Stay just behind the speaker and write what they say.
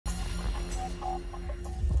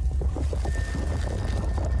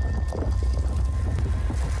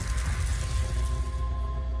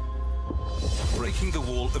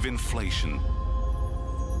of inflation.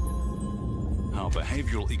 How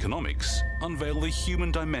behavioral economics unveil the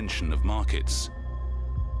human dimension of markets.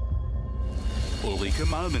 Ulrike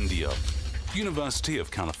Malmendier, University of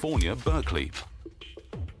California, Berkeley.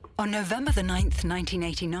 On November the 9th,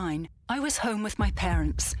 1989, I was home with my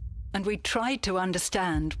parents, and we tried to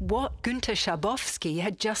understand what Günter Schabowski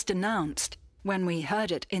had just announced when we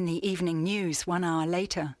heard it in the evening news 1 hour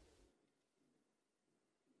later.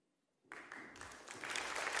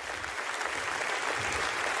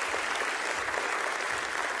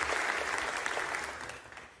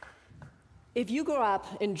 If you grow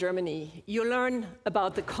up in Germany, you learn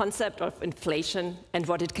about the concept of inflation and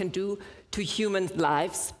what it can do to human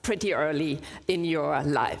lives pretty early in your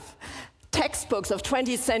life. Textbooks of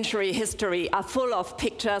 20th century history are full of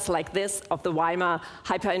pictures like this of the Weimar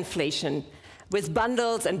hyperinflation, with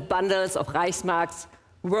bundles and bundles of Reichsmarks,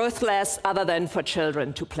 worthless other than for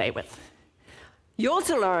children to play with. You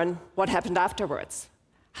also learn what happened afterwards,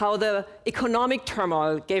 how the economic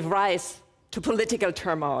turmoil gave rise to political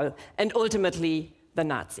turmoil, and ultimately the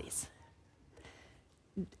Nazis.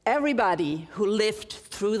 Everybody who lived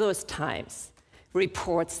through those times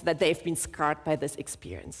reports that they've been scarred by this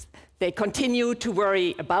experience. They continue to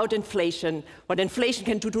worry about inflation, what inflation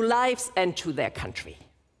can do to lives and to their country.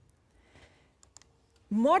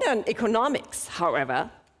 Modern economics,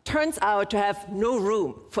 however, turns out to have no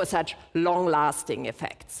room for such long-lasting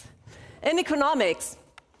effects. In economics,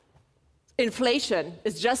 inflation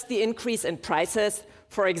is just the increase in prices,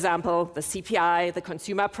 for example, the CPI, the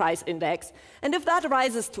Consumer Price Index, and if that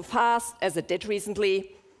rises too fast, as it did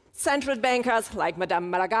recently, central bankers like Madame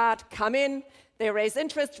Lagarde come in, they raise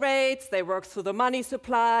interest rates, they work through the money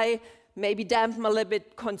supply, maybe dampen a little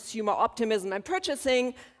bit consumer optimism and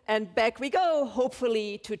purchasing, and back we go,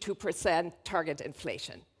 hopefully to 2% target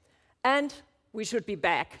inflation. And we should be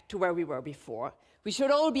back to where we were before. We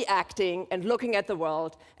should all be acting and looking at the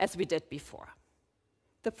world as we did before.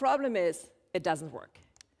 The problem is, it doesn't work.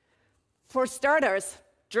 For starters,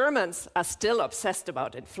 Germans are still obsessed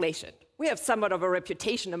about inflation. We have somewhat of a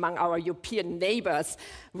reputation among our European neighbors,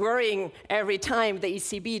 worrying every time the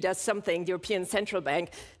ECB does something, the European Central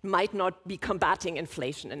Bank might not be combating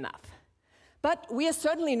inflation enough. But we are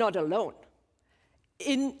certainly not alone.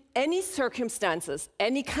 In any circumstances,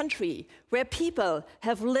 any country where people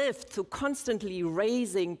have lived through constantly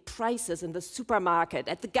raising prices in the supermarket,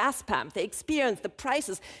 at the gas pump, they experience the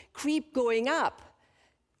prices keep going up,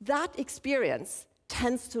 that experience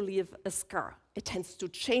tends to leave a scar. It tends to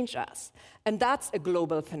change us. And that's a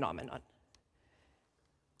global phenomenon.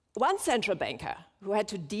 One central banker who had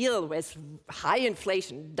to deal with high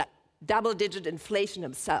inflation, double-digit inflation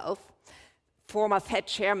himself, former Fed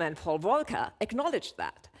chairman Paul Volcker, acknowledged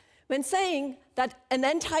that when saying that an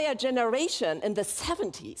entire generation in the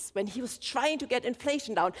 70s, when he was trying to get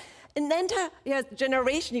inflation down, an entire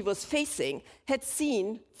generation he was facing had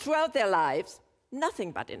seen throughout their lives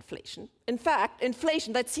nothing but inflation. In fact,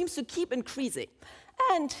 inflation that seems to keep increasing.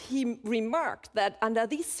 And he remarked that under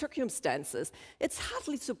these circumstances, it's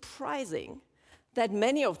hardly surprising that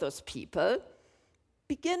many of those people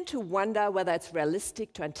begin to wonder whether it's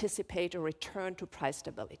realistic to anticipate a return to price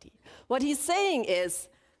stability. What he's saying is,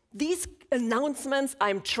 these announcements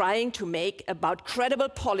I'm trying to make about credible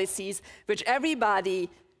policies, which everybody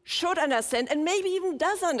should understand and maybe even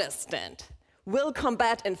does understand, will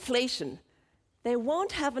combat inflation, they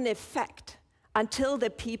won't have an effect until the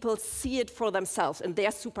people see it for themselves in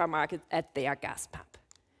their supermarket, at their gas pump.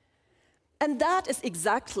 And that is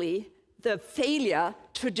exactly the failure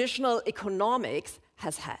traditional economics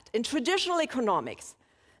has had. In traditional economics,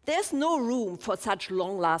 there's no room for such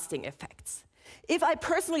long-lasting effects. If I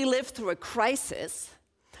personally live through a crisis,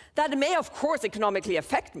 that may, of course, economically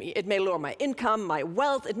affect me. It may lower my income, my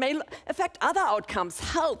wealth. It may affect other outcomes,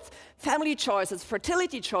 health, family choices,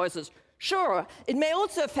 fertility choices. Sure, it may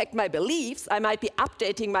also affect my beliefs. I might be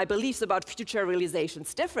updating my beliefs about future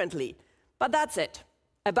realizations differently. But that's it.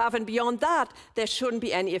 Above and beyond that, there shouldn't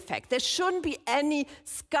be any effect. There shouldn't be any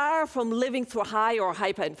scar from living through high or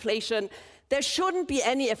hyperinflation. There shouldn't be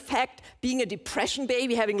any effect being a depression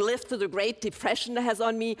baby, having lived through the Great Depression that has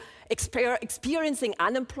on me, experiencing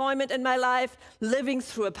unemployment in my life, living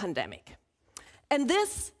through a pandemic. And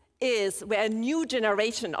this is where a new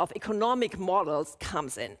generation of economic models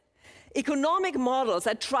comes in. Economic models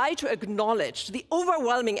that try to acknowledge the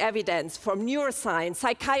overwhelming evidence from neuroscience,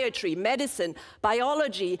 psychiatry, medicine,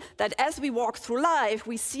 biology, that as we walk through life,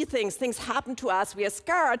 we see things happen to us, we are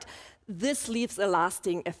scarred. This leaves a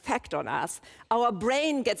lasting effect on us. Our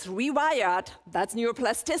brain gets rewired, that's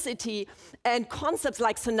neuroplasticity, and concepts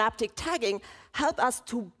like synaptic tagging help us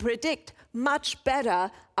to predict much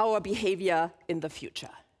better our behavior in the future.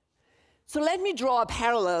 So let me draw a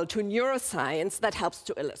parallel to neuroscience that helps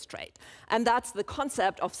to illustrate, and that's the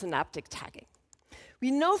concept of synaptic tagging.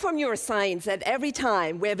 We know from neuroscience that every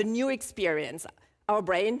time we have a new experience, our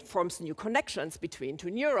brain forms new connections between two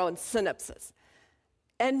neurons, synapses.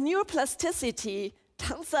 And neuroplasticity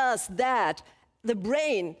tells us that the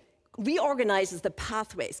brain reorganizes the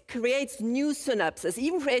pathways, creates new synapses,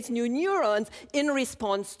 even creates new neurons in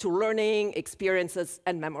response to learning, experiences,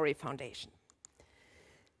 and memory foundation.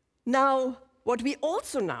 Now, what we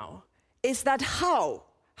also know is that how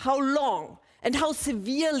long, and how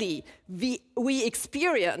severely we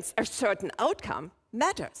experience a certain outcome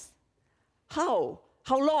matters. How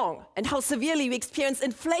long, and how severely we experience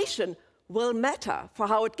inflation will matter for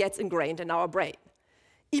how it gets ingrained in our brain.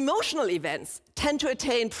 Emotional events tend to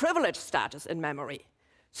attain privilege status in memory.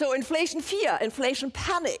 So inflation fear, inflation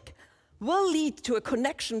panic will lead to a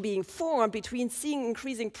connection being formed between seeing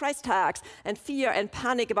increasing price tags and fear and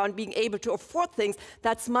panic about being able to afford things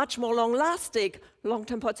that's much more long-lasting,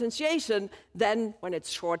 long-term potentiation than when it's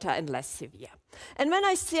shorter and less severe. And when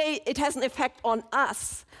I say it has an effect on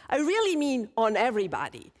us, I really mean on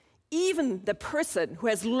everybody. Even the person who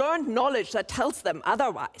has learned knowledge that tells them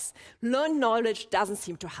otherwise. Learned knowledge doesn't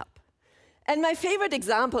seem to help. And my favorite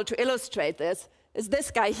example to illustrate this is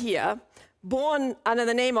this guy here, born under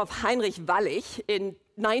the name of Heinrich Wallich in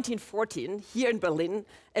 1914, here in Berlin,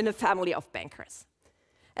 in a family of bankers.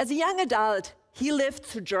 As a young adult, he lived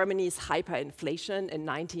through Germany's hyperinflation in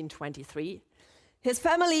 1923. His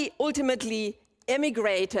family ultimately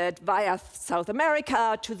emigrated via South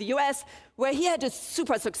America to the US, where he had a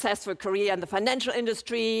super successful career in the financial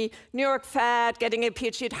industry, New York Fed, getting a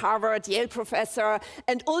PhD at Harvard, Yale professor,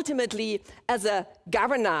 and ultimately as a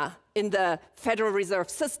governor in the Federal Reserve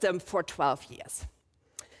System for 12 years.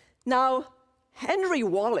 Now, Henry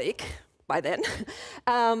Wallich, by then,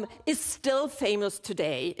 is still famous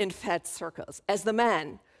today in Fed circles as the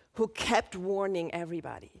man who kept warning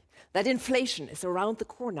everybody that inflation is around the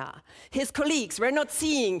corner. His colleagues were not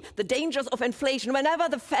seeing the dangers of inflation. Whenever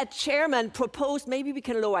the Fed chairman proposed maybe we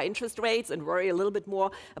can lower interest rates and worry a little bit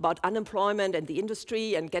more about unemployment and the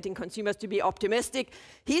industry and getting consumers to be optimistic,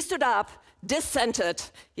 he stood up, dissented.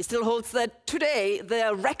 He still holds today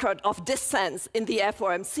the record of dissents in the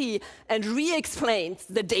FOMC and re-explained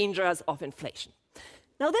the dangers of inflation.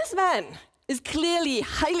 Now this man is clearly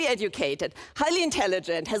highly educated, highly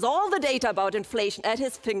intelligent, has all the data about inflation at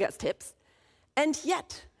his fingertips, and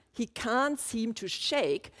yet he can't seem to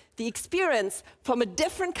shake the experience from a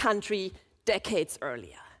different country decades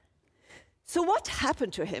earlier. So what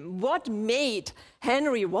happened to him? What made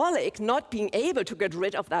Henry Wallich not being able to get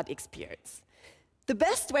rid of that experience? The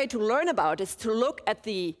best way to learn about it is to look at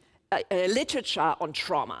the literature on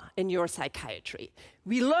trauma in neuropsychiatry.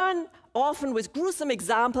 We learn often with gruesome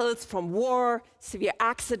examples from war, severe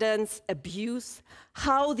accidents, abuse,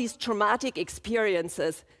 how these traumatic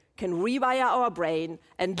experiences can rewire our brain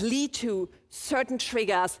and lead to certain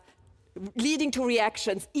triggers, leading to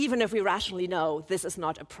reactions, even if we rationally know this is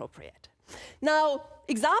not appropriate. Now,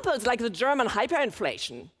 examples like the German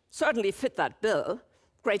hyperinflation certainly fit that bill.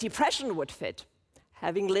 Great Depression would fit.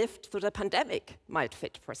 Having lived through the pandemic might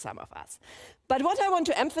fit for some of us. But what I want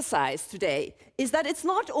to emphasize today is that it's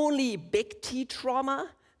not only big T trauma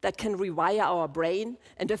that can rewire our brain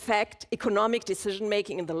and affect economic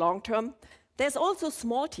decision-making in the long term. There's also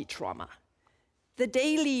small t trauma. The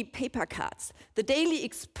daily paper cuts, the daily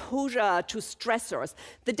exposure to stressors,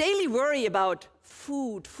 the daily worry about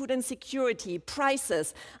food insecurity,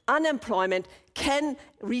 prices, unemployment can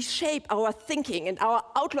reshape our thinking and our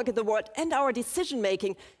outlook at the world and our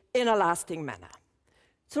decision-making in a lasting manner.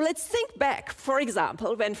 So let's think back, for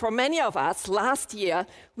example, when for many of us last year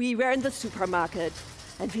we were in the supermarket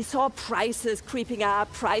and we saw prices creeping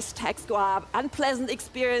up, price tags go up, unpleasant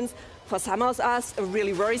experience. For some of us, a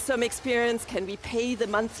really worrisome experience. Can we pay the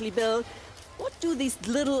monthly bill? What do these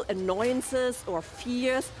little annoyances or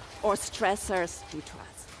fears or stressors do to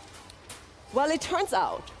us? Well, it turns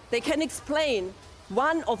out they can explain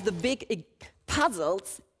one of the big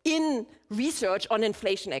puzzles in research on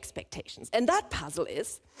inflation expectations. And that puzzle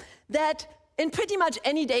is that in pretty much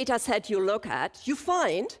any data set you look at, you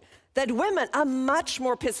find that women are much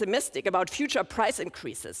more pessimistic about future price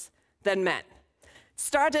increases than men.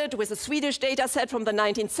 Started with a Swedish data set from the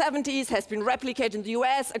 1970s, has been replicated in the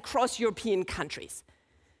US, across European countries.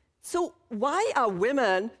 So why are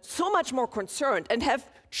women so much more concerned and have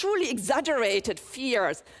truly exaggerated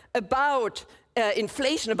fears about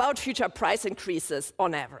inflation, about future price increases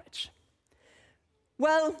on average?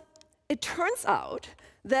 Well, it turns out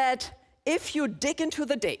that if you dig into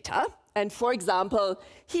the data, and for example,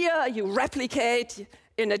 here you replicate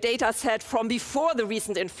in a data set from before the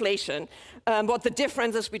recent inflation, what the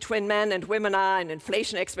differences between men and women are in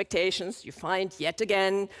inflation expectations. You find, yet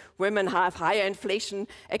again, women have higher inflation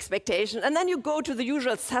expectations. And then you go to the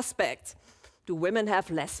usual suspects. Do women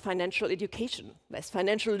have less financial education, less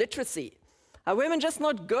financial literacy? Are women just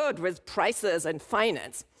not good with prices and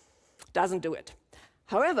finance? Doesn't do it.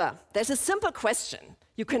 However, there's a simple question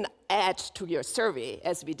you can add to your survey,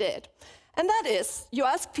 as we did. And that is, you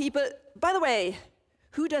ask people, by the way,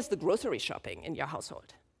 who does the grocery shopping in your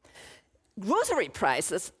household? Grocery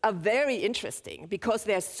prices are very interesting because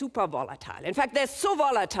they're super volatile. In fact, they're so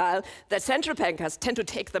volatile that central bankers tend to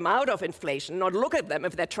take them out of inflation, not look at them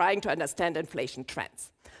if they're trying to understand inflation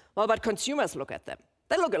trends. Well, but consumers look at them.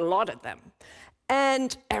 They look a lot at them.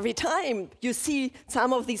 And every time you see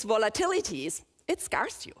some of these volatilities, it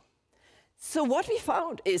scars you. So what we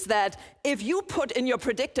found is that if you put in your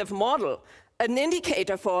predictive model an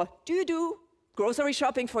indicator for, do you do grocery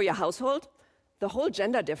shopping for your household, the whole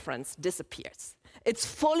gender difference disappears. It's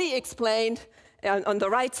fully explained on the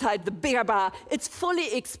right side, the bigger bar, it's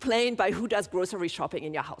fully explained by who does grocery shopping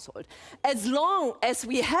in your household. As long as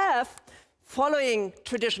we have, following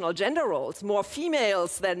traditional gender roles, more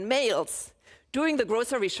females than males doing the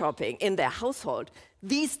grocery shopping in their household,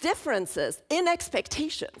 these differences in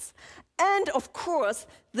expectations and, of course,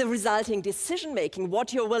 the resulting decision-making,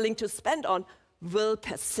 what you're willing to spend on, will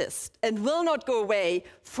persist and will not go away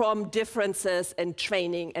from differences in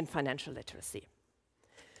training and financial literacy.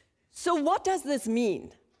 So what does this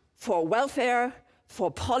mean for welfare, for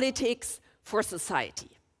politics, for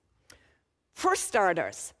society? For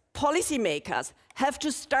starters, policymakers have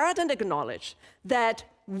to start and acknowledge that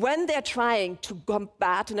when they're trying to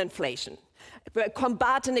combat an inflation,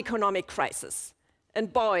 combat an economic crisis,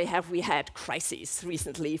 and boy, have we had crises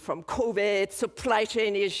recently, from COVID, supply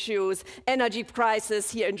chain issues, energy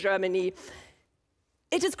crisis here in Germany.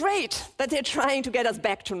 It is great that they're trying to get us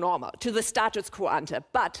back to normal, to the status quo ante,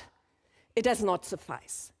 but it does not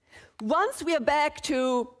suffice. Once we are back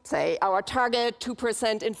to, say, our target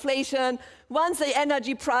 2% inflation, once the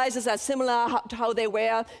energy prices are similar to how they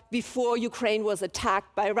were before Ukraine was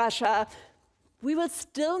attacked by Russia, we will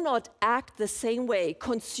still not act the same way,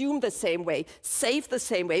 consume the same way, save the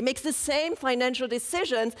same way, make the same financial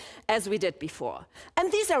decisions as we did before.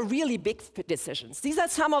 And these are really big decisions. These are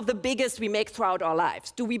some of the biggest we make throughout our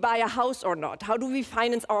lives. Do we buy a house or not? How do we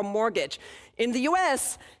finance our mortgage? In the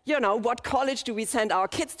US, what college do we send our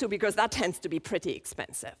kids to? Because that tends to be pretty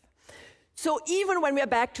expensive. So even when we're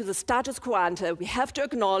back to the status quo ante, we have to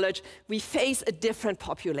acknowledge we face a different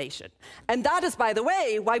population. And that is, by the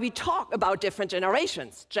way, why we talk about different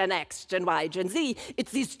generations, Gen X, Gen Y, Gen Z.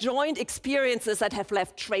 It's these joint experiences that have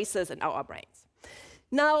left traces in our brains.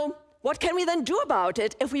 Now, what can we then do about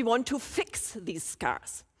it if we want to fix these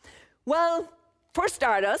scars? Well, for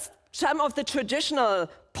starters, some of the traditional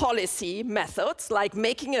policy methods, like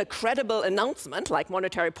making a credible announcement, like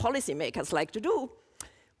monetary policymakers like to do,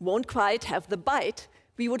 won't quite have the bite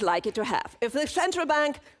we would like it to have. If the central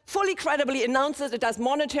bank fully credibly announces it does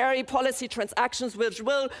monetary policy transactions which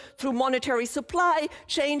will, through monetary supply,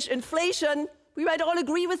 change inflation, we might all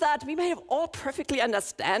agree with that. We may have all perfectly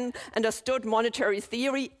understood monetary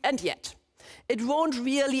theory, and yet it won't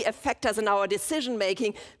really affect us in our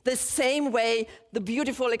decision-making the same way the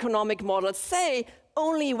beautiful economic models say.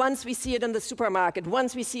 Only once we see it in the supermarket,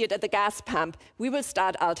 once we see it at the gas pump, we will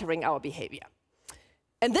start altering our behavior.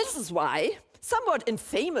 And this is why somewhat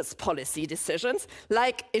infamous policy decisions,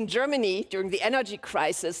 like in Germany during the energy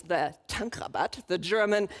crisis, the Tankrabatt, the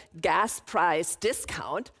German gas price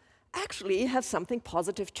discount, actually have something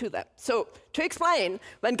positive to them. So to explain,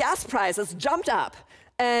 when gas prices jumped up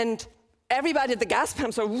and everybody at the gas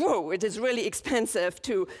pump said, whoa, it is really expensive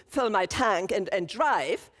to fill my tank and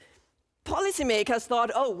drive, policymakers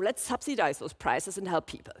thought, oh, let's subsidize those prices and help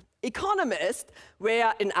people. Economists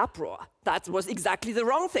were in uproar. That was exactly the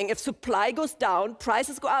wrong thing. If supply goes down,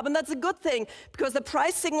 prices go up, and that's a good thing, because the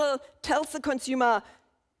price signal tells the consumer,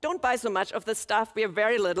 don't buy so much of this stuff, we have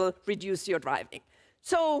very little, reduce your driving.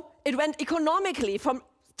 So it went economically, from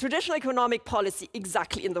traditional economic policy,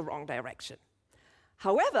 exactly in the wrong direction.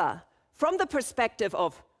 However, from the perspective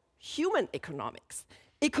of human economics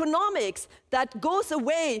that goes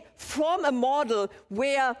away from a model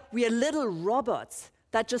where we are little robots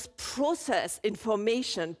that just process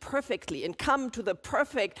information perfectly and come to the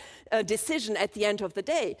perfect decision at the end of the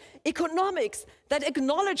day. Economics that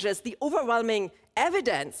acknowledges the overwhelming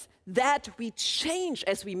evidence that we change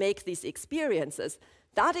as we make these experiences.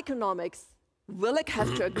 That economics will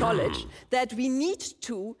have to acknowledge that we need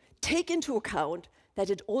to take into account that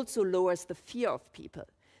it also lowers the fear of people,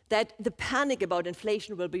 that the panic about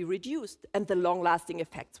inflation will be reduced and the long-lasting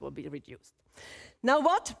effects will be reduced. Now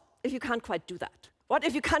what if you can't quite do that? What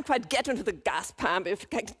if you can't quite get into the gas pump, if you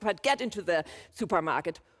can't quite get into the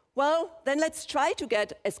supermarket? Well, then let's try to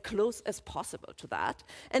get as close as possible to that,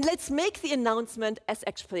 and let's make the announcement as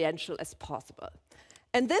experiential as possible.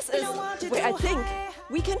 And this is where I think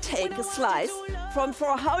we can take a slice from,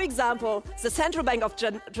 for how example, the Central Bank of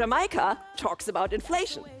Jamaica talks about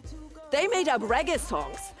inflation. They made up reggae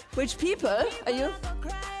songs, which people, they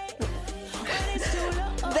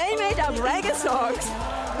made up reggae songs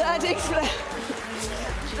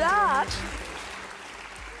that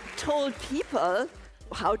told people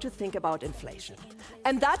how to think about inflation.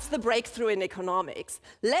 And that's the breakthrough in economics.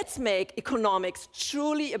 Let's make economics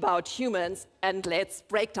truly about humans, and let's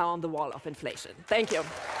break down the wall of inflation. Thank you.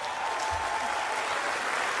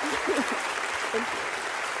 Thank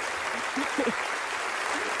you.